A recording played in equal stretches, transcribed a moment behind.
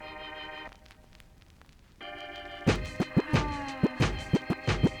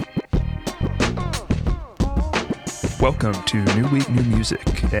Welcome to New Week, New Music,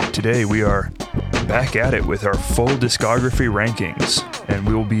 and today we are back at it with our full discography rankings, and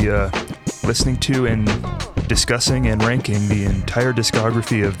we will be listening to and discussing and ranking the entire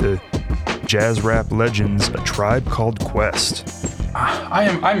discography of the jazz rap legends A Tribe Called Quest.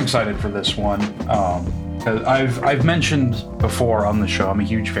 I'm excited for this one. I've mentioned before on the show, I'm a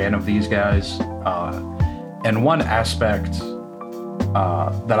huge fan of these guys, and one aspect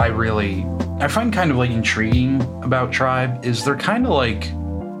that I find kind of like intriguing about Tribe is they're kind of like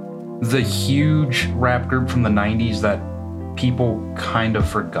the huge rap group from the 90s that people kind of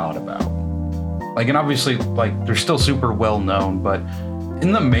forgot about. Like, and obviously, like, they're still super well known, but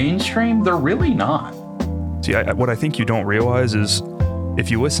in the mainstream, they're really not. See, what I think you don't realize is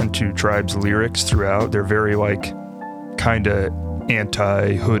if you listen to Tribe's lyrics throughout, they're very like kind of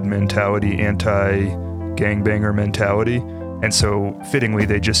anti-hood mentality, anti-gangbanger mentality. And so, fittingly,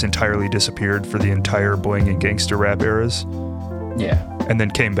 they just entirely disappeared for the entire bling and gangster rap eras. Yeah. And then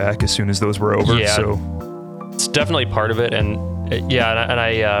came back as soon as those were over. Yeah. So It's definitely part of it. And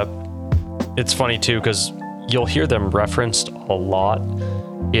it's funny too, because you'll hear them referenced a lot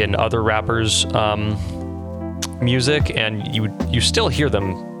in other rappers' music, and you still hear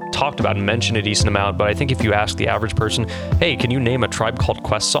them talked about and mentioned a decent amount. But I think if you ask the average person, hey, can you name a Tribe Called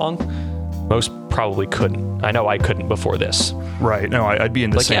Quest song? Most probably couldn't. I know I couldn't before this. right, no, I'd be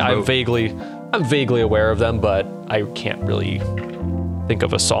in the same boat. I'm vaguely aware of them, but I can't really think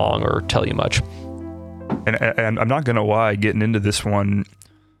of a song or tell you much. And I'm not gonna lie, getting into this one,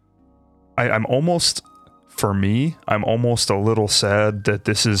 I'm almost a little sad that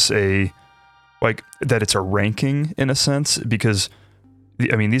this is that it's a ranking in a sense, because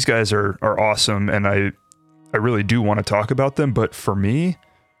these guys are awesome, and I really do want to talk about them. But for me,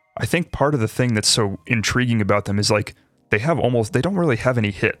 I think part of the thing that's so intriguing about them is like they don't really have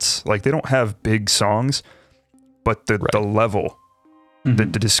any hits. Like, they don't have big songs, but the level, the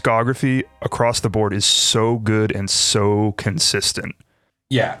discography across the board is so good and so consistent.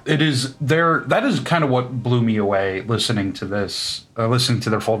 Yeah, it is. That is kind of what blew me away listening to this, listening to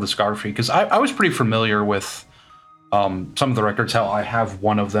their full discography, because I was pretty familiar with some of the records. Hell, I have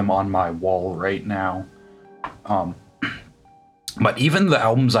one of them on my wall right now. But even the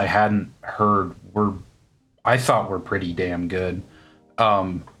albums I hadn't heard I thought were pretty damn good.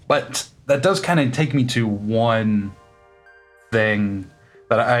 But that does kind of take me to one thing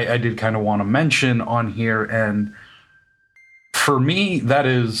that I did kind of want to mention on here, and for me,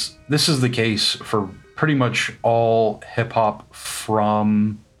 this is the case for pretty much all hip hop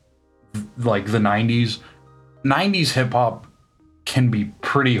from like the 90s. 90s hip hop can be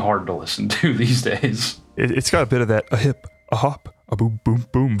pretty hard to listen to these days. It's got a bit of that a hip, a hop, a boom, boom,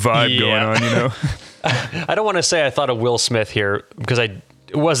 boom vibe going on, you know? I don't want to say I thought of Will Smith here, because it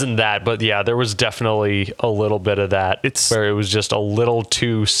wasn't that, but yeah, there was definitely a little bit of that. Where it was just a little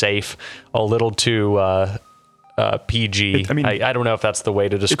too safe, a little too PG. I don't know if that's the way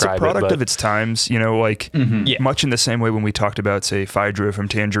to describe it. It's a product of its times, you know, like much in the same way when we talked about, say, Phaedra from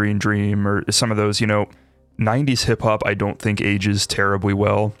Tangerine Dream or some of those, you know, 90s hip hop, I don't think ages terribly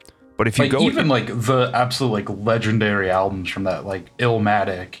well. But if you go even like the absolute like legendary albums from that, like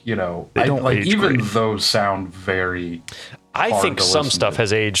Illmatic, you know, they don't age even great. Those sound very. I think some stuff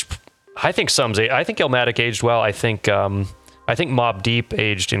has aged. I think Illmatic aged well. I think Mobb Deep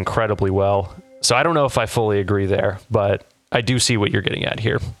aged incredibly well. So I don't know if I fully agree there, but I do see what you're getting at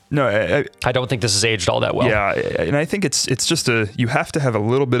here. No, I don't think this has aged all that well. Yeah, and I think it's just you have to have a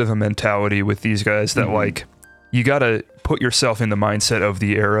little bit of a mentality with these guys that like you got to put yourself in the mindset of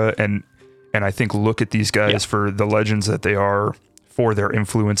the era, and I think look at these guys for the legends that they are, for their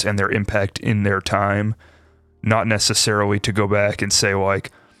influence and their impact in their time, not necessarily to go back and say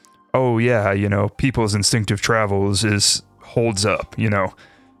like, oh yeah, you know, People's Instinctive Travels holds up, you know.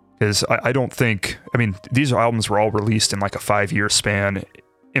 Because I don't think, these albums were all released in like a 5-year span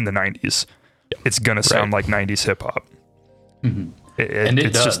in the 90s. It's going to sound like 90s hip hop. Mm-hmm.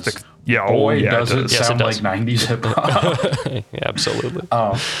 It does. Just does it sound like 90s hip hop. Yeah, absolutely.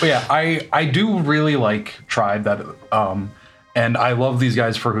 But yeah, I do really like Tribe, and I love these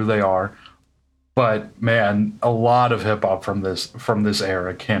guys for who they are. But man, a lot of hip hop from this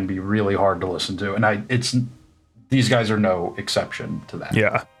era can be really hard to listen to, and these guys are no exception to that.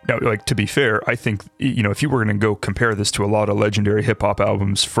 Yeah. Now, like, to be fair, I think, you know, if you were going to go compare this to a lot of legendary hip hop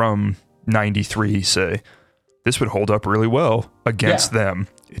albums from 93, say, this would hold up really well against them.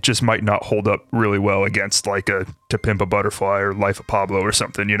 It just might not hold up really well against like a To Pimp a Butterfly or Life of Pablo or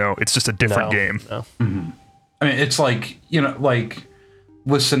something, you know. It's just a different game. No. Mm-hmm. It's like, you know, like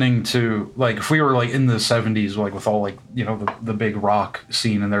listening to, like, if we were like in the 70s, like with all like, you know, the big rock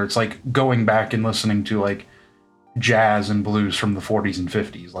scene in there, it's like going back and listening to like jazz and blues from the 40s and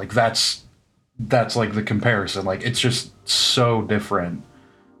 50s. Like that's like the comparison. Like it's just so different.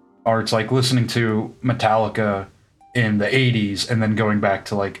 Or it's like listening to Metallica in the 80s and then going back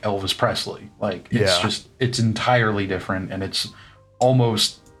to like Elvis Presley. Like it's entirely different, and it's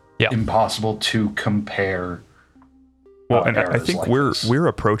almost impossible to compare. Well, and I think like we're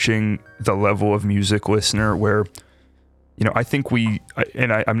approaching the level of music listener where, you know, I think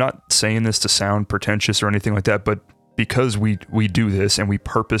I'm not saying this to sound pretentious or anything like that, but because we do this and we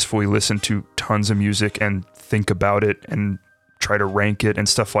purposefully listen to tons of music and think about it and try to rank it and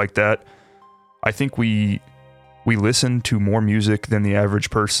stuff like that, I think we listen to more music than the average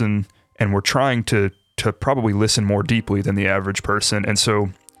person, and we're trying to probably listen more deeply than the average person. And so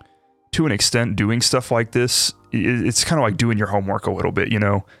to an extent, doing stuff like this, it's kind of like doing your homework a little bit, you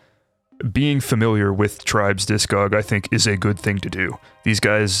know. Being familiar with Tribe's Discog, I think, is a good thing to do. These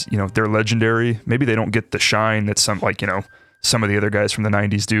guys, you know, they're legendary. Maybe they don't get the shine that some of the other guys from the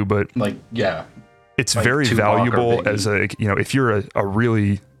 90s do, but it's like very valuable as a, you know, if you're a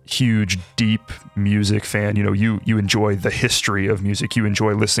really huge, deep music fan, you know, you enjoy the history of music. You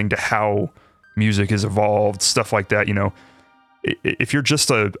enjoy listening to how music has evolved, stuff like that, you know. If you're just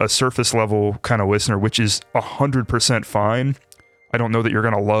a surface level kind of listener, which is 100% fine, I don't know that you're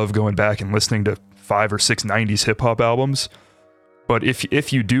going to love going back and listening to 5 or 6 90s hip hop albums. But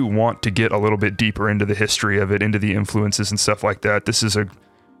if you do want to get a little bit deeper into the history of it, into the influences and stuff like that, this is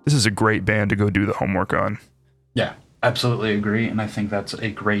a great band to go do the homework on. Yeah, absolutely agree. And I think that's a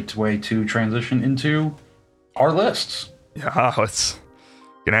great way to transition into our lists. Yeah, it's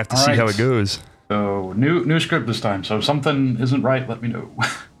going to have to see how it goes. So new script this time. So if something isn't right, let me know.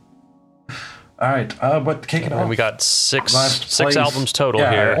 All right, but kick it off. We got six albums total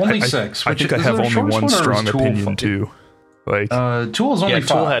here. Only six. I think I have only one strong opinion too. Like Tool's only 5.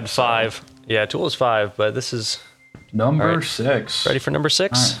 Tool had 5. Yeah, Tool is 5, but this is number 6. Ready for number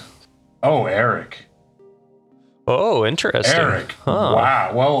 6? Right. Oh, Eric. Oh, interesting. Eric. Huh.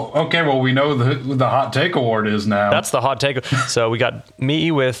 Wow. Well, okay. Well, we know the hot take award is now. That's the hot take. So we got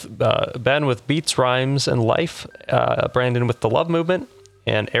me with Ben with Beats, Rhymes, and Life, Brandon with the Love Movement,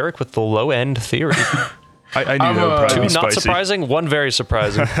 and Eric with the Low End Theory. I knew that would probably be not spicy. surprising, one very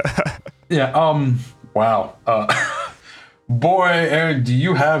surprising. Yeah. Wow. Boy, Eric, do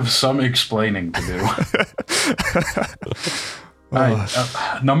you have some explaining to do?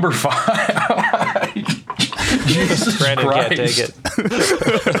 Number 5. Jesus Brandon Christ. can't take it.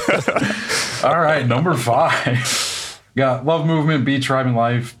 All right, number 5. Got Love Movement, Beats, Rhyming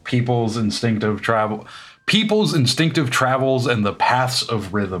Life, People's Instinctive Travels, and the Paths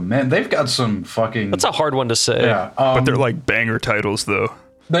of Rhythm. Man, they've got some fucking... That's a hard one to say. Yeah, but they're like banger titles, though.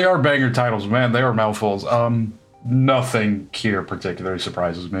 They are banger titles, man. They are mouthfuls. Nothing here particularly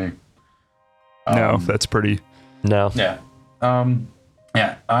surprises me. No, that's pretty... No. Yeah.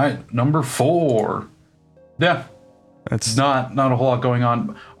 Number 4. Yeah. That's not a whole lot going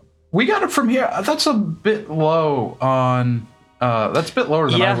on. We got it from here. That's a bit low on... that's a bit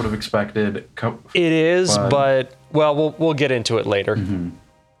lower than I would have expected. It is, but we'll get into it later. Mm-hmm.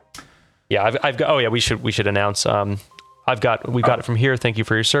 Yeah, I've got. Oh yeah, we should announce. We got it from here. Thank you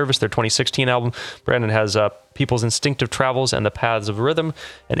for your service. Their 2016 album. Brandon has People's Instinctive Travels and the Paths of Rhythm,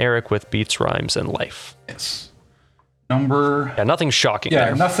 and Eric with Beats, Rhymes, and Life. Yes. Nothing shocking. Yeah,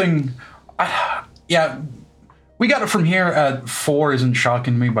 there. nothing. We got it from here at 4 isn't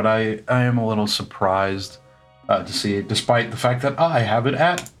shocking me, but I am a little surprised to see it, despite the fact that I have it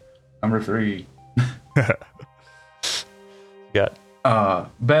at number 3. Got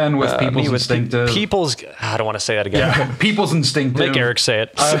Ben with People's Instinctive. I don't want to say that again. Yeah, People's Instinctive. Make Eric say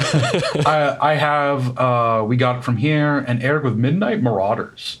it. I have We Got It From Here, and Eric with Midnight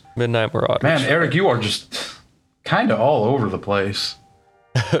Marauders. Midnight Marauders. Man, Eric, you are just kind of all over the place.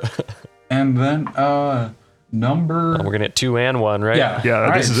 And then number... we're gonna hit 2 and 1, right?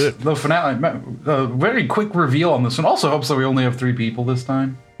 Yeah. This is it. The finale. Very quick reveal on this one. Also helps that we only have 3 people this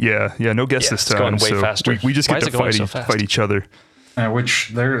time. Yeah. No guests this time. Going way faster. We just get to fight each other.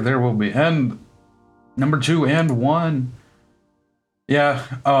 Which there will be. And number 2 and 1. Yeah.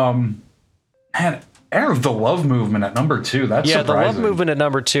 Man, Air of the Love Movement at number 2. That's surprising. The Love Movement at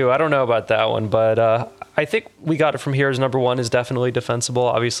number 2. I don't know about that one, but I think We Got It From Here as number 1 is definitely defensible.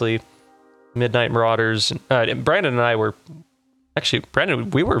 Obviously, Midnight Marauders. Brandon and I were... Actually, Brandon,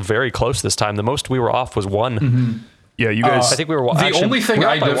 we were very close this time. The most we were off was 1. Mm-hmm. Yeah, you guys... I think we were... The only thing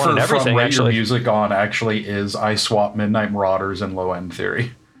I differ from Rate Your actually. Music on, actually, is I swap Midnight Marauders and Low End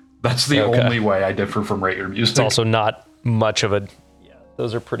Theory. That's the only way I differ from Rate Your Music. It's also not much of a...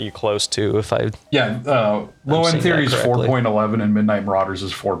 Those are pretty close too. If I Low End seeing Theory is that correctly. 4.11 and Midnight Marauders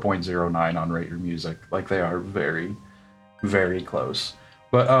is 4.09 on Rate Your Music. Like they are very, very close.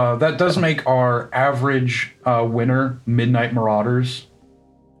 But that does make our average winner Midnight Marauders,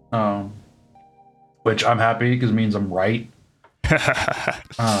 which I'm happy because it means I'm right.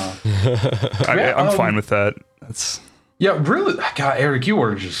 I'm fine with that. That's really. God, Eric, you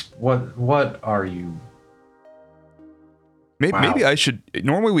are just what are you? maybe I should.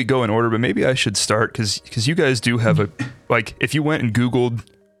 Normally we go in order, but maybe I should start because you guys do have a like. If you went and Googled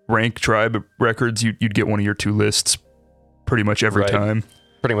rank tribe records, you'd get one of your two lists pretty much every Right. time.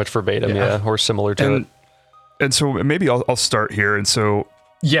 pretty much verbatim, or similar to it. And so maybe I'll start here. And so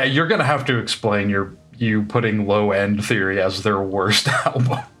Yeah, you're gonna have to explain you putting Low End Theory as their worst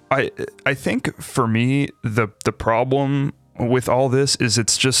album. I think for me the problem with all this is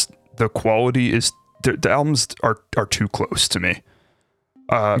it's just the quality is the albums are too close to me.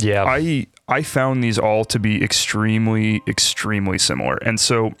 I found these all to be extremely similar, and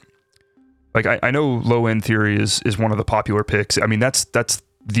so like I know Low End Theory is one of the popular picks. I mean that's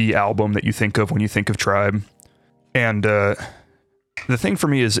the album that you think of when you think of Tribe, and the thing for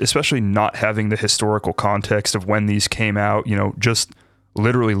me is especially not having the historical context of when these came out. You know, just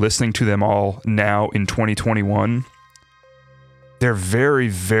literally listening to them all now in 2021. They're very,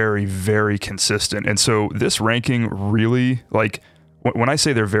 very, very consistent. And so this ranking really, like, when I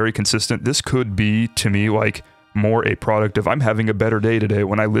say they're very consistent, this could be, to me, like, more a product of I'm having a better day today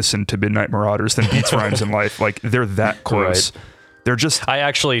when I listen to Midnight Marauders than Beats, Rhymes, and Life. Like, they're that close. Right. They're just...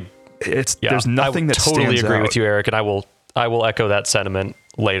 there's nothing that totally stands agree out. with you, Eric, and I will echo that sentiment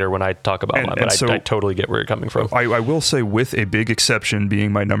later when I talk about mine, but I totally get where you're coming from. I will say, with a big exception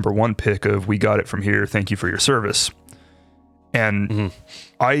being my number one pick of We Got It From Here, Thank You For Your Service. And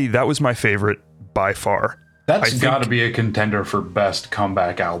that was my favorite by far. That's got to be a contender for best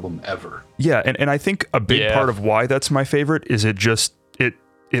comeback album ever. Yeah, and I think a big part of why that's my favorite is it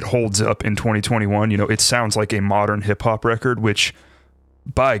holds up in 2021. You know, it sounds like a modern hip hop record, which,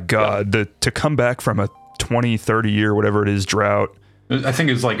 by God, to come back from a 20, 30 year, whatever it is, drought. I think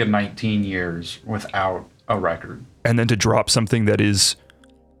it's like a 19 years without a record. And then to drop something that is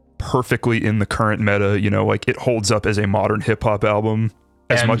perfectly in the current meta, you know, like it holds up as a modern hip hop album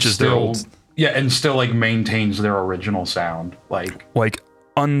as much as their old. Yeah, and still like maintains their original sound. Like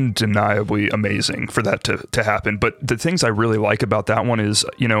undeniably amazing for that to happen. But the things I really like about that one is,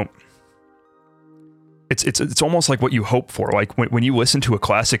 you know, it's almost like what you hope for. Like when you listen to a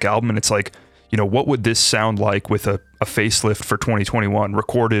classic album and it's like, you know, what would this sound like with a facelift for 2021,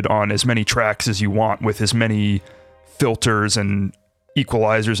 recorded on as many tracks as you want, with as many filters and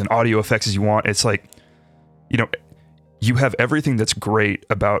equalizers and audio effects as you want. It's like, you know, you have everything that's great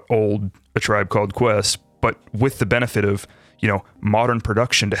about old A Tribe Called Quest, but with the benefit of, you know, modern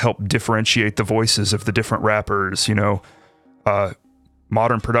production to help differentiate the voices of the different rappers, you know,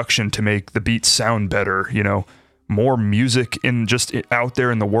 modern production to make the beats sound better, you know, more music in just out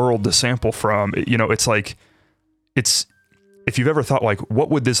there in the world to sample from. You know, it's like, it's, if you've ever thought like, what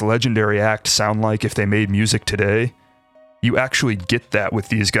would this legendary act sound like if they made music today? You actually get that with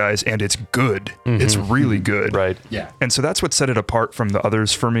these guys, and it's good. Mm-hmm. It's really good. Right. Yeah. And so that's what set it apart from the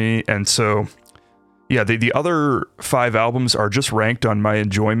others for me. And so, yeah, the other 5 albums are just ranked on my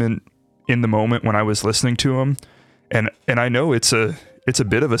enjoyment in the moment when I was listening to them. And I know it's a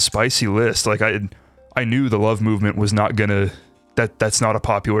bit of a spicy list. Like I knew the Love Movement was not gonna, that's not a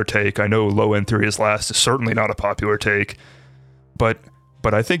popular take. I know Low End Theory is Last is certainly not a popular take, but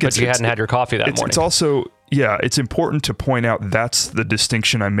I think you hadn't had your coffee that morning. It's also, yeah, it's important to point out that's the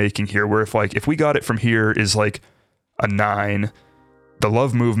distinction I'm making here, where if We Got It From Here is like a 9, the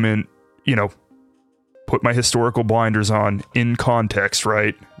Love Movement, you know, put my historical blinders on in context,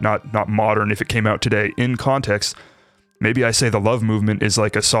 right? Not modern if it came out today, in context. Maybe I say the Love Movement is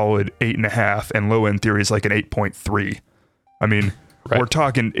like a solid 8.5 and Low End Theory is like an 8.3. I mean, We're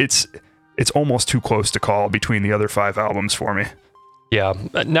talking, it's almost too close to call between the other 5 albums for me. Yeah.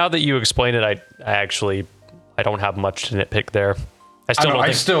 Now that you explain it, I don't have much to nitpick there.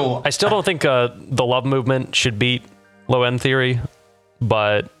 I still don't think the Love Movement should beat Low End Theory,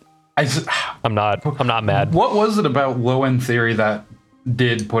 but I'm not mad. What was it about Low End Theory that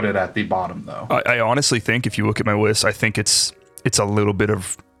did put it at the bottom, though? I honestly think if you look at my list, I think it's a little bit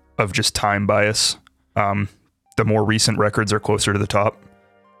of just time bias. The more recent records are closer to the top,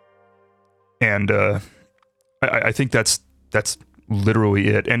 and I think that's literally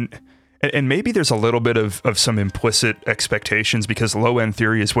it. And maybe there's a little bit of some implicit expectations because Low End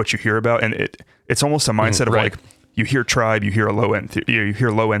Theory is what you hear about, and it's almost a mindset of like, you hear Tribe, you hear you hear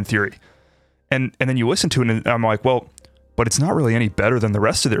Low End Theory, and then you listen to it, and I'm like, well, but it's not really any better than the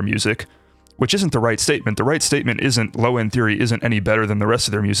rest of their music, which isn't the right statement. The right statement isn't Low End Theory isn't any better than the rest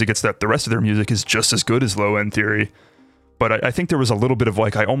of their music. It's that the rest of their music is just as good as Low End Theory. But I think there was a little bit of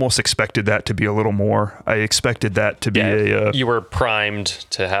like, I almost expected that to be a little more. I expected that to be you were primed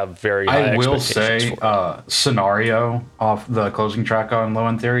to have very high expectations. I will say, Scenario off the closing track on Low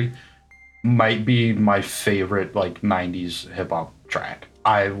End Theory might be my favorite like 90s hip hop track.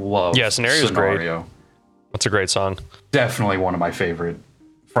 I love Scenario's great. That's a great song. Definitely one of my favorite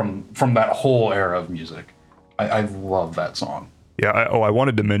from that whole era of music. I love that song. Yeah. I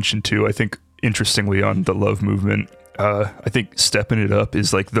wanted to mention too, I think interestingly on the Love Movement, I think Steppin' It Up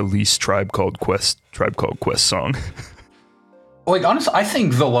is like the least Tribe Called Quest song. Like, honestly, I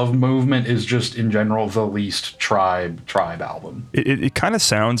think the Love Movement is just in general the least Tribe album. It kind of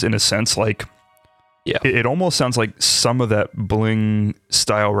sounds in a sense like, it almost sounds like some of that bling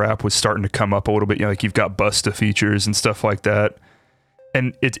style rap was starting to come up a little bit. You know, like you've got Busta features and stuff like that.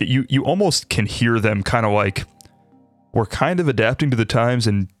 And you almost can hear them kind of like, we're kind of adapting to the times,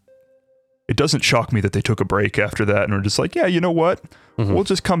 and it doesn't shock me that they took a break after that and were just like, yeah, you know what? We'll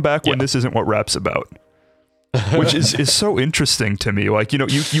just come back when this isn't what rap's about. Which is so interesting to me. Like, you know,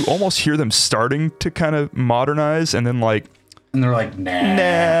 you almost hear them starting to kind of modernize, and then like, and they're like,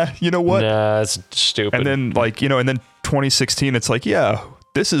 nah, you know what? Nah, it's stupid. And then like, you know, and then 2016, it's like, yeah,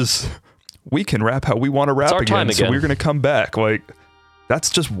 we can rap how we want to rap again. So we're going to come back. Like, that's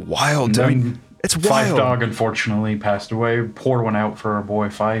just wild. I mean, it's wild. 5 Dog unfortunately passed away. Pour one out for our boy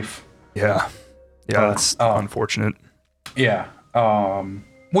Fife. Yeah. That's unfortunate. Yeah.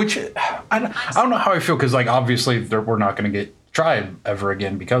 Which I don't know how I feel, because like obviously we're not going to get Tribe ever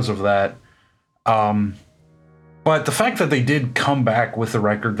again because of that. But the fact that they did come back with a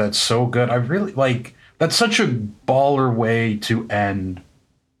record that's so good, I really like. That's such a baller way to end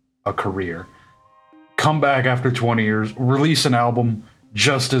a career. Come back after 20 years, release an album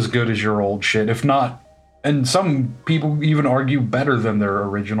just as good as your old shit, if not, and some people even argue better than their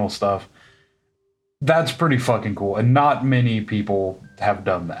original stuff. That's pretty fucking cool, and not many people have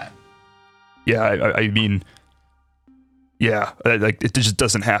done that. Yeah, I mean, yeah, like it just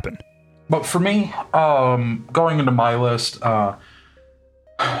doesn't happen. But for me, going into my list, I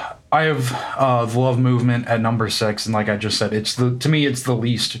have the Love Movement at number 6, and like I just said, to me it's the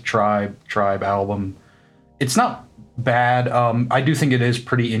least Tribe album. It's not bad. I do think it is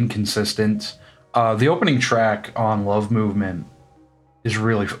pretty inconsistent. The opening track on Love Movement is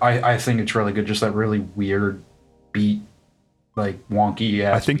really, I think it's really good. Just that really weird beat, like wonky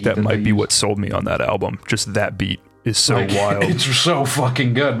ass. I think that might be what sold me on that album. Just that beat is so wild. It's so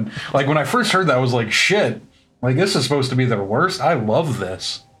fucking good. Like when I first heard that, I was like, shit, like this is supposed to be the worst. I love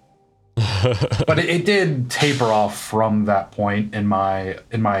this. But it did taper off from that point in my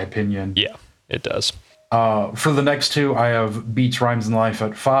opinion. Yeah, it does. For the next two, I have Beats, Rhymes, and Life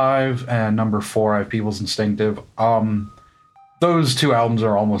at 5, and number 4, I have People's Instinctive. Those two albums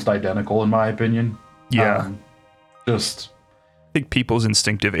are almost identical in my opinion. Yeah. I think People's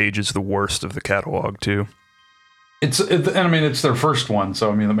Instinctive ages the worst of the catalog too. And I mean, it's their first one,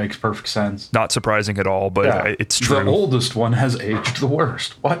 so I mean, that makes perfect sense. Not surprising at all, but it's true. The oldest one has aged the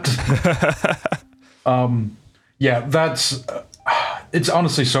worst. What? Yeah, that's... it's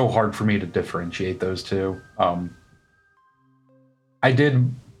honestly so hard for me to differentiate those two. I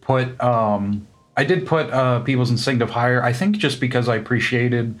did put People's Instinctive higher, I think just because I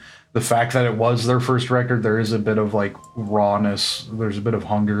appreciated the fact that it was their first record. There is a bit of like rawness, there's a bit of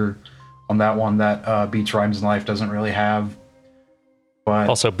hunger on that one that Beats, Rhymes, and Life doesn't really have. But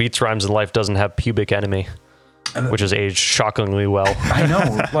also, Beats, Rhymes, and Life doesn't have Pubic Enemy, which has aged shockingly well. I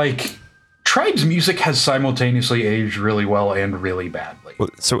know, like... Tribe's music has simultaneously aged really well and really badly. Well,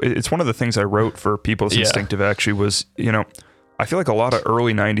 so it's one of the things I wrote for People's Instinctive actually was, you know, I feel like a lot of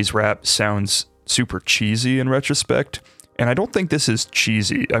early 90s rap sounds super cheesy in retrospect, and I don't think this is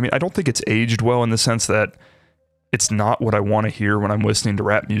cheesy. I mean, I don't think it's aged well in the sense that it's not what I want to hear when I'm listening to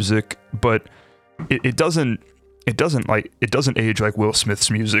rap music, but it doesn't age like Will Smith's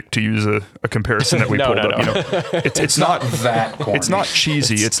music, to use a comparison that we pulled up. You know, it's not that corny. It's not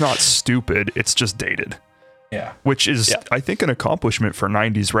cheesy. It's not stupid. It's just dated. Yeah. Which is, I think, an accomplishment for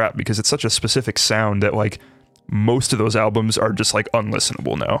 90s rap, because it's such a specific sound that like most of those albums are just like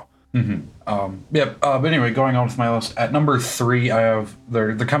unlistenable now. But anyway, going on with my list, at number 3, I have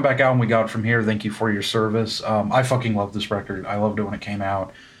the comeback album we got from here, Thank You For Your Service. I fucking love this record. I loved it when it came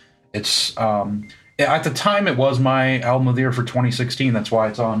out. It's at the time, it was my album of the year for 2016. That's why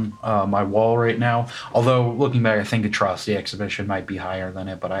it's on my wall right now. Although, looking back, I think Atrocity Exhibition might be higher than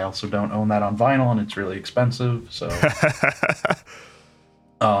it, but I also don't own that on vinyl, and it's really expensive. So,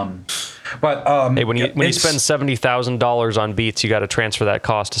 Hey, when you spend $70,000 on beats, you got to transfer that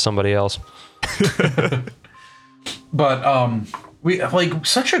cost to somebody else. But we have like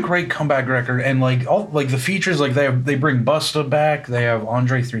such a great comeback record, and like all like the features, like they bring Busta back, they have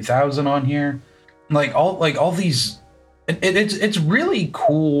Andre 3000 on here, like all these. It's really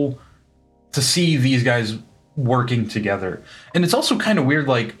cool to see these guys working together, and it's also kind of weird.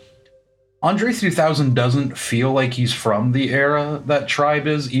 Like Andre 3000 doesn't feel like he's from the era that Tribe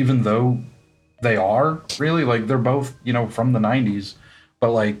is, even though they are really like they're both from the 90s,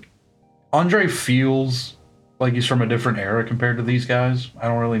 but like Andre feels like he's from a different era compared to these guys. I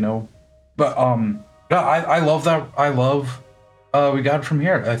don't really know, but yeah, I love that. I love We Got It From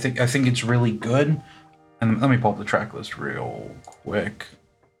Here. I think it's really good. And let me pull up the track list real quick.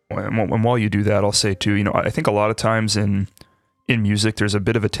 And while you do that, I'll say too, I think a lot of times in music, there's a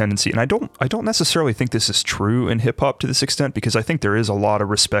bit of a tendency, and I don't necessarily think this is true in hip hop to this extent, because I think there is a lot of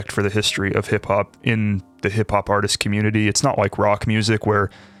respect for the history of hip hop in the hip hop artist community. It's not like rock music where,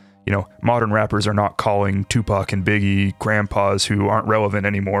 modern rappers are not calling Tupac and Biggie grandpas who aren't relevant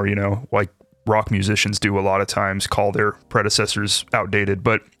anymore, like rock musicians do a lot of times, call their predecessors outdated.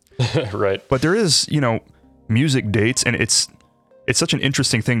 But right. But there is, music dates, and it's such an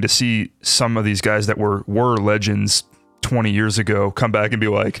interesting thing to see some of these guys that were legends 20 years ago come back and be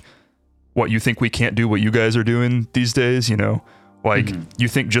like, what, you think we can't do what you guys are doing these days? Like, you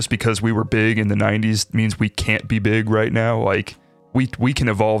think just because we were big in the 90s means we can't be big right now? Like, we can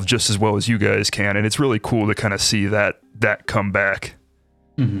evolve just as well as you guys can, and it's really cool to kind of see that come back.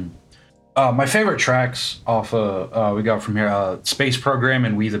 My favorite tracks off We Got It From Here, Space Program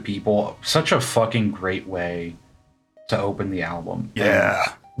and We the People. Such a fucking great way to open the album.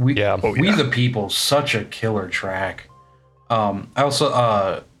 Yeah. We the People, such a killer track. I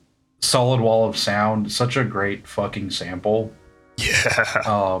also Solid Wall of Sound, such a great fucking sample.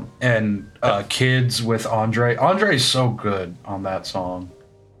 Yeah. And Kids with Andre. Andre's so good on that song.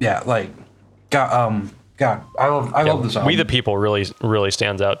 Yeah, like God, I love this album. We the People really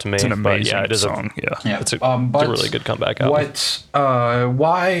stands out to me. It's an amazing it is song. It's a really good comeback album.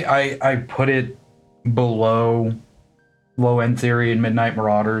 Why I put it below Low End Theory and Midnight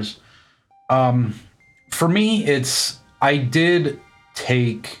Marauders? For me, I did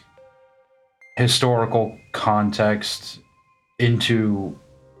take historical context into.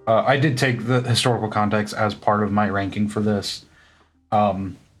 I did take the historical context as part of my ranking for this.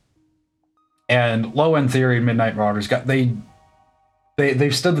 And Low End Theory and Midnight Marauders they've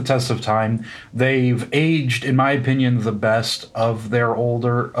stood the test of time. They've aged, in my opinion, the best of their old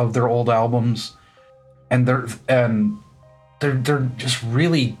albums, and they're just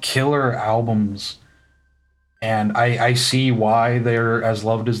really killer albums. And I see why they're as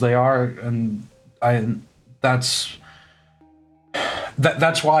loved as they are, and that's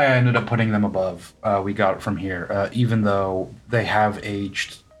why I ended up putting them above We Got It From Here, even though they have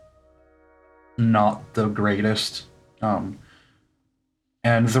aged not the greatest. And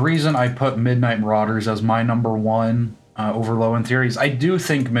the reason I put Midnight Marauders as my number one over Low End Theory is I do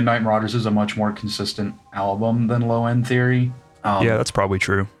think Midnight Marauders is a much more consistent album than Low End Theory. Yeah, that's probably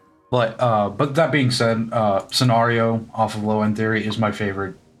true. But that being said, Scenario off of Low End Theory is my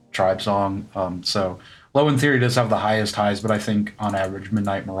favorite Tribe song. So Low End Theory does have the highest highs, but I think on average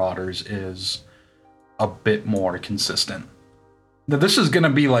Midnight Marauders is a bit more consistent. Now, this is going to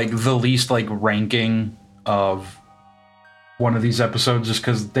be like the least like ranking of one of these episodes, just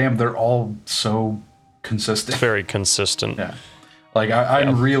because damn, they're all so consistent. Very consistent. Yeah. Like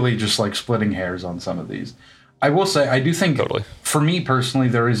I'm really just like splitting hairs on some of these. I will say, I do think, totally, for me personally,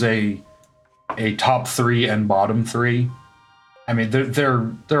 there is a top three and bottom three. I mean,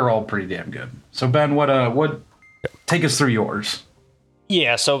 they're all pretty damn good. So Ben, what take us through yours?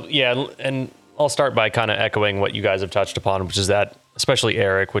 Yeah. So yeah, and I'll start by kind of echoing what you guys have touched upon, which is that, especially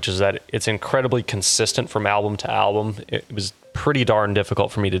Eric, which is that it's incredibly consistent from album to album. It was pretty darn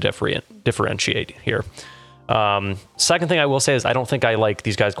difficult for me to differentiate here. Second thing I will say is I don't think I like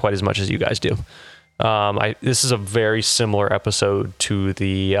these guys quite as much as you guys do. This is a very similar episode to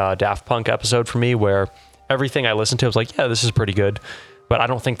the Daft Punk episode for me, where everything I listened to, I was like, yeah, this is pretty good. But I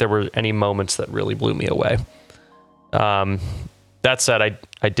don't think there were any moments that really blew me away. That said,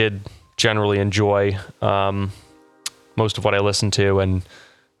 I did generally enjoy most of what I listened to, and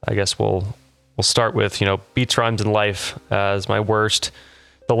I guess we'll start with Beats, Rhymes, and Life as my worst.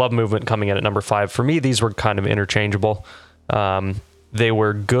 The Love Movement coming in at number 5. For me, these were kind of interchangeable. They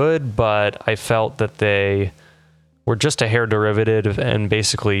were good, but I felt that they were just a hair derivative and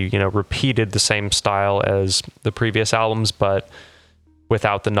basically repeated the same style as the previous albums, but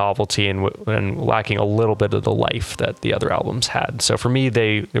without the novelty and lacking a little bit of the life that the other albums had. So for me,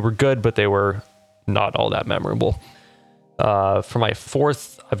 they were good, but they were not all that memorable. For my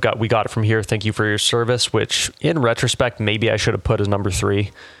fourth, We Got It From Here, Thank You For Your Service, which in retrospect, maybe I should have put as number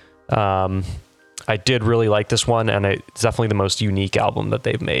 3. I did really like this one, and it's definitely the most unique album that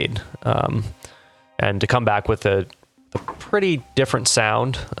they've made. And to come back with a pretty different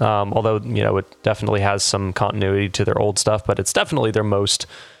sound, although, it definitely has some continuity to their old stuff, but it's definitely their most,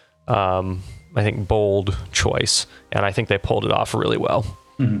 I think, bold choice. And I think they pulled it off really well.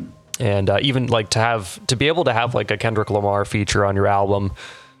 Mm-hmm. And even like to be able to have like a Kendrick Lamar feature on your album,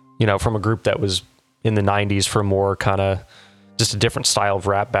 from a group that was in the 90s for more kind of just a different style of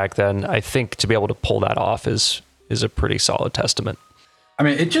rap back then, I think to be able to pull that off is a pretty solid testament. I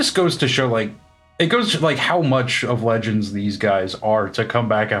mean, it just goes to show how much of legends these guys are to come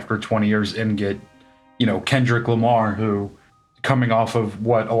back after 20 years and get, Kendrick Lamar, who coming off of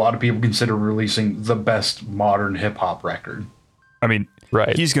what a lot of people consider releasing the best modern hip hop record. I mean,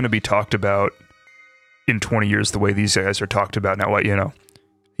 right. He's going to be talked about in 20 years the way these guys are talked about now.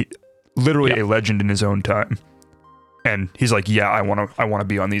 Literally a legend in his own time. And he's like, yeah, I want to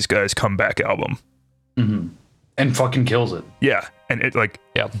be on these guys' comeback album. Mm-hmm. And fucking kills it. Yeah. And it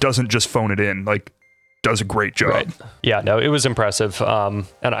doesn't just phone it in, does a great job. Right. Yeah, no, it was impressive. And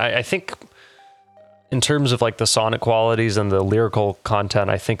I think in terms of the sonic qualities and the lyrical content,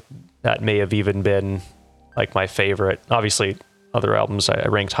 I think that may have even been my favorite. Obviously, other albums I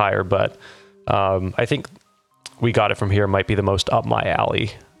ranked higher, but I think We Got It From Here might be the most up my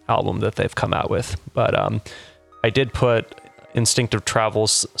alley album that they've come out with. But I did put Instinctive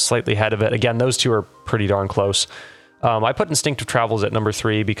Travels slightly ahead of it. Again, those two are pretty darn close. I put Instinctive Travels at number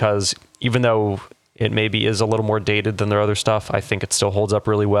 3 because even though it maybe is a little more dated than their other stuff, I think it still holds up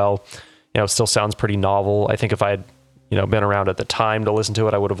really well. It still sounds pretty novel. I think if I had, been around at the time to listen to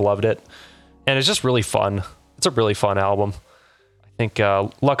it, I would have loved it. And it's just really fun. It's a really fun album. I think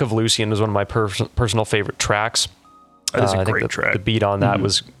Luck of Lucian is one of my personal favorite tracks. That is a great track. The beat on that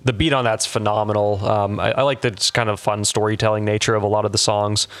that's phenomenal. I like the just kind of fun storytelling nature of a lot of the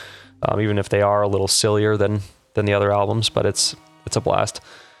songs, even if they are a little sillier than the other albums, but it's a blast.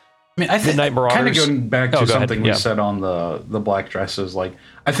 I mean, I think kind of going back to something we said on the Black Dresses,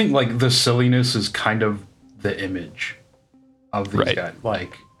 I think the silliness is kind of the image of these guys.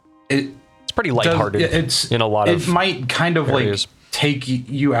 It's pretty lighthearted. In a lot of it might kind of areas. Take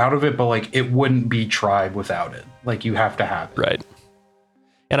you out of it, but it wouldn't be Tribe without it. You have to have it. Right.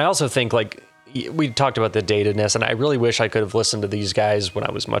 And I also think we talked about the datedness, and I really wish I could have listened to these guys when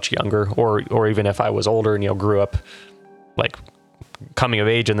I was much younger, or even if I was older and grew up coming of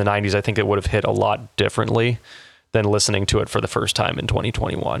age in the 90s. I think it would have hit a lot differently than listening to it for the first time in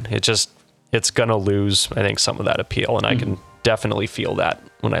 2021. It's gonna lose, I think, some of that appeal, and I can definitely feel that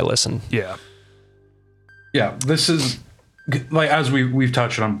when I listen. Yeah. This is as we've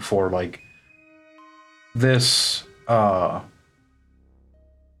touched on before, this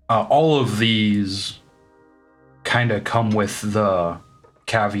all of these kind of come with the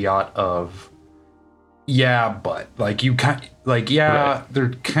caveat of but you can't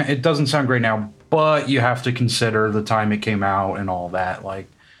it doesn't sound great now, but you have to consider the time it came out and all that,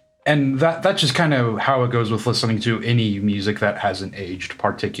 and that's just kind of how it goes with listening to any music that hasn't aged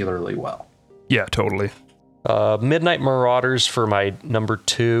particularly well. Yeah, totally. Midnight Marauders for my number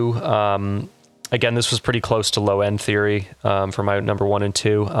 2. Again, this was pretty close to Low End Theory for my number 1 and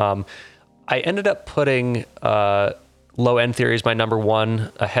 2. I ended up putting Low End Theory as my number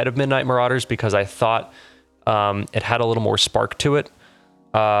 1 ahead of Midnight Marauders because I thought it had a little more spark to it.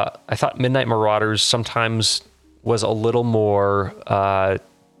 I thought Midnight Marauders sometimes was a little more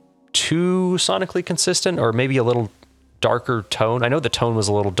too sonically consistent, or maybe a little darker tone. I know the tone was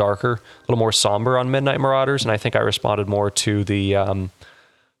a little darker, a little more somber on Midnight Marauders, and I think I responded more to the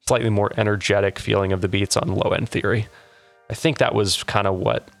slightly more energetic feeling of the beats on Low End Theory. I think that was kind of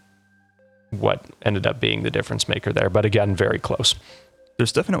what ended up being the difference maker there, but again, very close.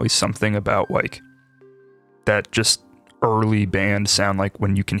 There's definitely something about that just early band sound,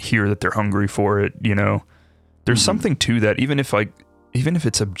 when you can hear that they're hungry for it, there's something to that, even if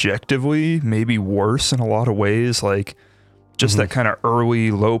it's objectively maybe worse in a lot of ways, just that kind of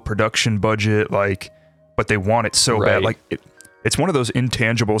early low production budget, but they want it so bad. It's one of those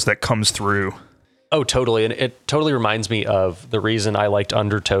intangibles that comes through. Oh, totally. And it totally reminds me of the reason I liked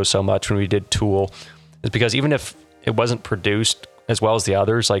Undertow so much when we did Tool, is because even if it wasn't produced as well as the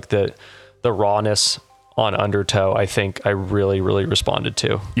others, the rawness on Undertow, I think I really, really responded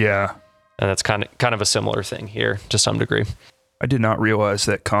to. Yeah. And that's kind of a similar thing here to some degree. I did not realize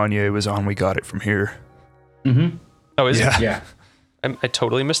that Kanye was on We Got It From Here. Mm-hmm. Oh, is it? Yeah. I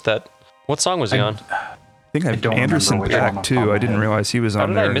totally missed that. What song was he on? I think I don't Anderson remember which one Paak off the top too. of I my didn't head. realize he was How on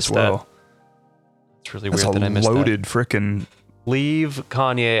did I there miss as well. It's really That's weird that I a missed that. loaded frickin'. Leave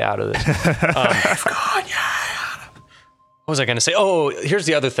Kanye out of this. What was I going to say? Oh, here's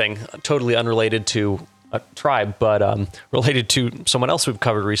the other thing, totally unrelated to a Tribe, but related to someone else we've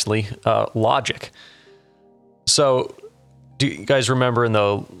covered recently, Logic. So, do you guys remember in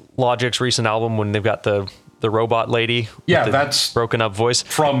the Logic's recent album when they've got the robot lady? Yeah, with the that's broken up voice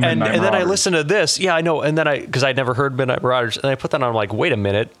from Midnight and then I Marauders. listened to this. Yeah, I know. And then because I'd never heard Midnight Marauders, and I put that on. I'm like, wait a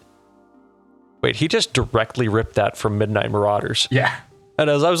minute. Wait, he just directly ripped that from Midnight Marauders. Yeah. And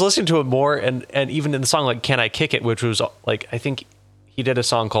as I was listening to it more, and even in the song like "Can I Kick It," which was like, I think he did a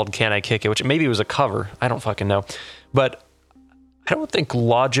song called "Can I Kick It," which maybe was a cover. I don't fucking know, but I don't think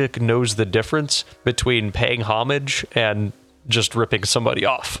Logic knows the difference between paying homage and just ripping somebody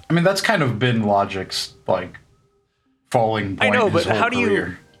off. I mean, that's kind of been Logic's like falling point. I know, his but whole how do you?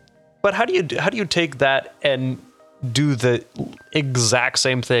 career. But how do you take that and do the exact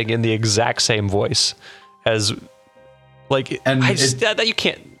same thing in the exact same voice as? Like, And that you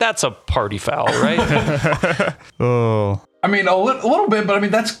can't. That's a party foul, right? Oh, I mean, a little bit, but I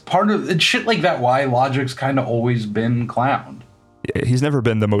mean, that's part of it's shit like that. Why Logic's kind of always been clowned. yeah, he's never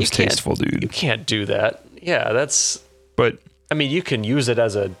been the most can't- tasteful You dude. can't do that. Yeah, that's. But I mean, you can use it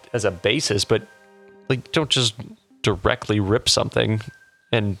as a basis, but like, don't just directly rip something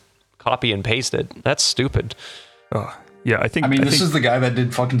and copy and paste it. That's stupid. yeah, I think. I mean, this think is the guy that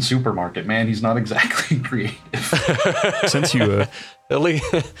did fucking Supermarket, man. He's not exactly creative. since you At least,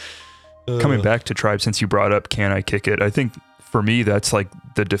 coming back to Tribe, since you brought up "Can I Kick It," I think for me that's like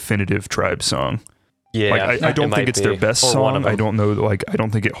the definitive Tribe song. yeah. Like I don't it think might it's their be. best Or one of song. I them. don't know. Like I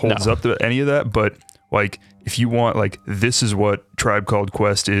don't think it holds No. up to any of that. But like if you want like this is what Tribe Called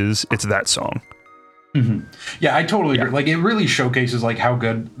Quest is, it's that song. Yeah, I totally agree. Like, it really showcases like how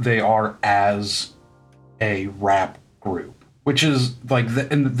good they are as a rap group, which is like,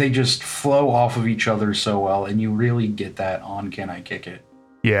 and they just flow off of each other so well, and you really get that on "Can I Kick It."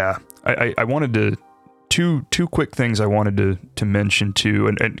 Yeah, I wanted to two quick things I wanted to mention too,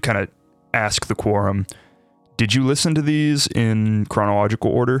 and kind of ask the quorum. Did you listen to these in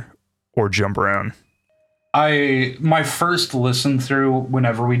chronological order or jump around? My first listen through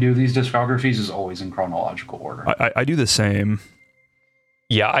whenever we do these discographies is always in chronological order. I do the same.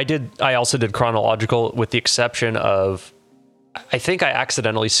 Yeah, I did. I also did chronological, with the exception of, I think I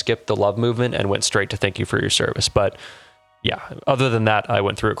accidentally skipped the Love Movement and went straight to Thank You for Your Service. But yeah, other than that, I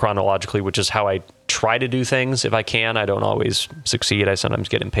went through it chronologically, which is how I try to do things if I can. I don't always succeed. I sometimes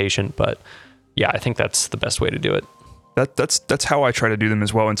get impatient, but yeah, I think that's the best way to do it. That's how I try to do them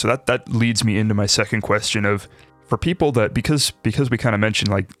as well. And so that leads me into my second question of, for people that, because we kind of mentioned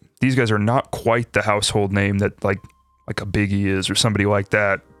like these guys are not quite the household name that like a Biggie is or somebody like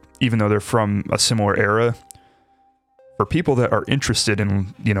that, even though they're from a similar era. For people that are interested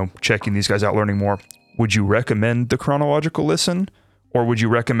in, checking these guys out, learning more, would you recommend the chronological listen? Or would you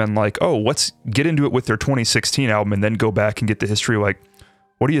recommend like, oh, let's get into it with their 2016 album and then go back and get the history? Like,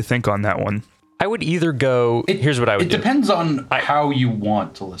 what do you think on that one? I would either go, here's what I would do. It depends on how you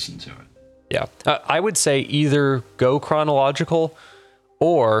want to listen to it. Yeah. I would say either go chronological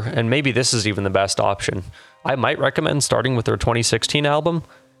or, and maybe this is even the best option, I might recommend starting with their 2016 album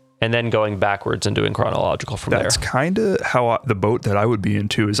and then going backwards and doing chronological from there. That's kind of how the boat that I would be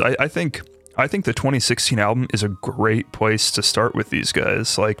into is I think the 2016 album is a great place to start with these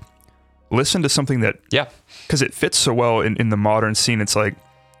guys. Like, listen to something that, yeah, because it fits so well in the modern scene. It's like,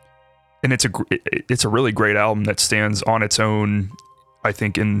 and it's a really great album that stands on its own, I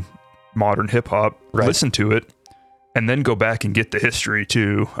think, in modern hip hop. Right. Listen to it and then go back and get the history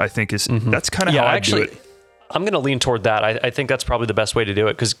too. I think that's kind of how I do it. I'm going to lean toward that. I think that's probably the best way to do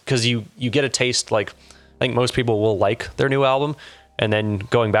it because you get a taste. Like, I think most people will like their new album, and then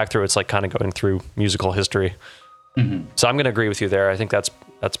going back through, it's like kind of going through musical history. Mm-hmm. So I'm going to agree with you there. I think that's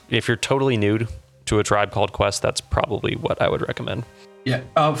if you're totally new to a Tribe Called Quest, that's probably what I would recommend.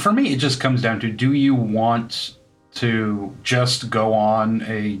 Yeah, for me, it just comes down to, do you want to just go on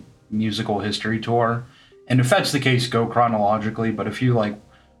a musical history tour? And if that's the case, go chronologically. But if you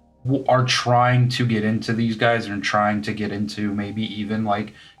are trying to get into these guys and trying to get into maybe even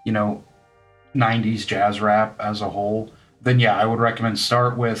 90s jazz rap as a whole, then yeah, I would recommend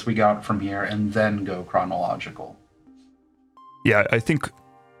start with We Got It From Here and then go chronological. Yeah, I think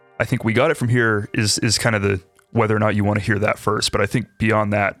We Got It From Here is kind of the whether or not you want to hear that first, but I think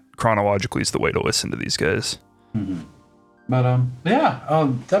beyond that, chronologically is the way to listen to these guys. Mm-hmm.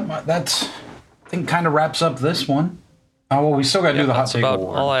 But that's I think kind of wraps up this one. Oh, well, we still got to do the hot That's take about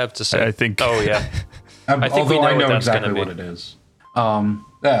award. all I have to say. I think. Oh yeah. I think we although know I what know that's exactly gonna what be. it is.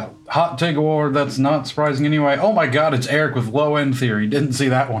 Yeah, hot take award. That's not surprising anyway. Oh my God, it's Eric with Low End Theory. Didn't see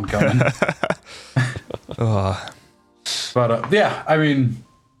that one coming. But yeah, I mean,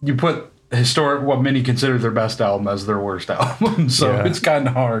 you put what many consider their best album as their worst album, so Yeah. it's kind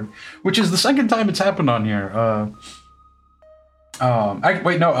of hard. Which is the second time it's happened on here.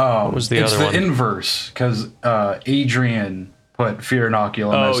 What was the it's other the one? inverse because Adrian put Fear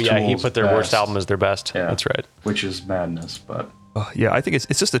Inoculum. Oh as yeah, he Tool's put their worst best, album as their best. Yeah. That's right. which is madness. But Yeah, I think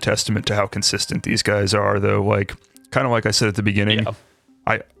it's just a testament to how consistent these guys are, though. Like, kind of like I said at the beginning, Yeah.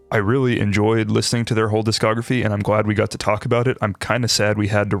 I really enjoyed listening to their whole discography, and I'm glad we got to talk about it. I'm kind of sad we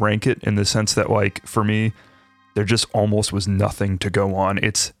had to rank it in the sense that, like, for me, there just almost was nothing to go on.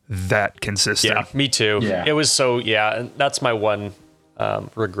 It's that consistent. Yeah, me too. Yeah. It was so, and that's my one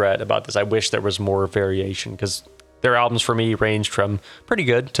regret about this. I wish there was more variation because their albums for me ranged from pretty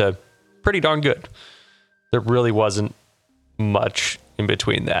good to pretty darn good. There really wasn't much in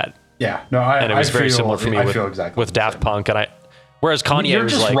between that. yeah, no, And it was very similar for me I feel exactly with the Daft same. Punk. Whereas Kanye You're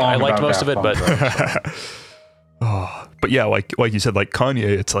was just like, I wrong liked about most of it, Daft but Punk, though. But yeah, like you said, like Kanye,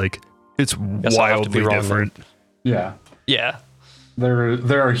 it's like, it's Guess I'll have to be wildly wrong different. Yeah. yeah.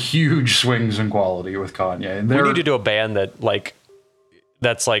 There are huge swings in quality with Kanye. And We there, need to do a band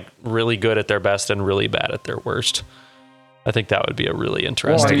that's like really good at their best and really bad at their worst. I think that would be a really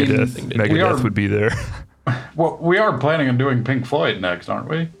interesting mean, Megadeth, thing to do. Megadeth would be there. well, we are planning on doing Pink Floyd next, aren't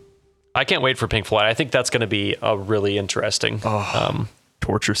we? I can't wait for Pink Floyd. I think that's going to be a really interesting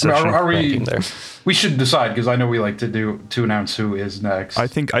Torture I session. mean, are we? ranking there. We should decide because I know we like to announce who is next. I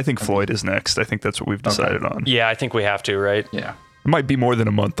think Floyd is next. I think that's what we've decided on. Yeah, I think we have to, right? yeah. It might be more than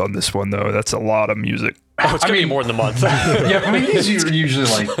a month on this one, though. That's a lot of music. Oh, it's going to be mean- more than a month. Yeah, I mean these are usually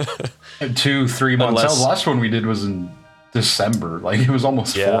like 2-3 months. Unless- The last one we did was in December. Like it was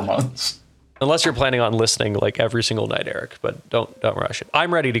almost Yeah. 4 months. Unless you're planning on listening like every single night, Eric. But don't rush it.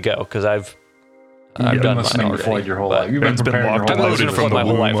 I'm ready to go because I've You've been done mine listening to already, Floyd your whole but- life. You've been Ben's been preparing your locked whole and I've life. listened to from Floyd my the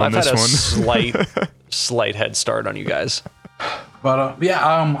whole life. womb on I've had a this slight head start on you guys. But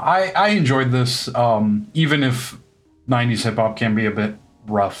I enjoyed this. Even if 90s hip hop can be a bit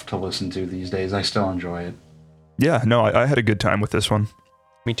rough to listen to these days, I still enjoy it. Yeah, no, I had a good time with this one.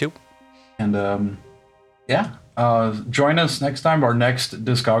 Me too. And join us next time. Our next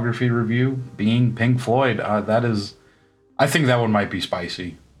discography review being Pink Floyd. I think that one might be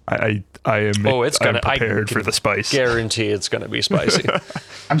spicy. I am Oh, it's gonna. I'm prepared for the spice. Guarantee it's going to be spicy.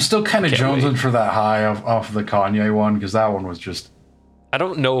 I'm still kind of Can't jonesing wait. for that high off the Kanye one because that one was just. I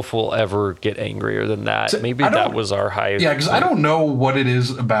don't know if we'll ever get angrier than that. Maybe I that don't- was our high. Yeah, because I don't know what it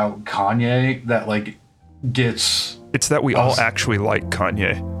is about Kanye that like gets. It's that we all actually like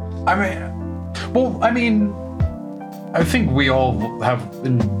Kanye. I mean, I think we all have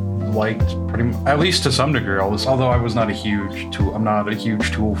been liked pretty much, at least to some degree. All this, although I'm not a huge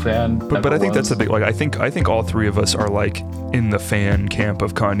Tool fan. But I think that's the big, like, I think all three of us are like in the fan camp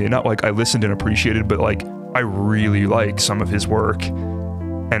of Kanye. Not like I listened and appreciated, but like I really like some of his work.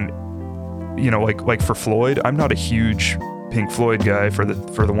 And you know, like for Floyd, I'm not a huge Pink Floyd guy for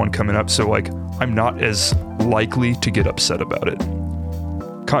the one coming up, so like I'm not as likely to get upset about it.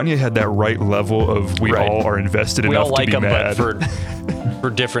 Kanye had that right level of we Right. all are invested We enough all like to be him, mad. but for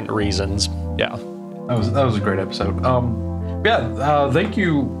different reasons. Yeah. That was a great episode. Thank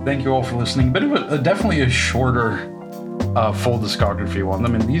you all for listening. Bit of definitely a shorter full discography one. I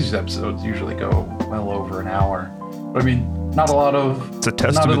mean, these episodes usually go well over an hour. But I mean, not a lot of. It's a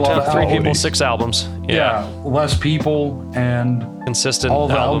testament not a lot to of Three quality. people, 6 albums. Yeah, less people and Consistent all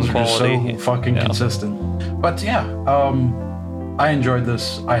the album albums are quality. just so fucking Yeah. consistent. But yeah, I enjoyed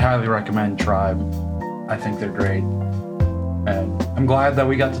this. I highly recommend Tribe. I think they're great, and I'm glad that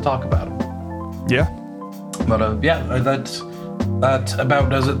we got to talk about them. Yeah. But that about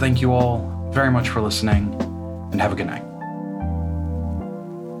does it. Thank you all very much for listening, and have a good night.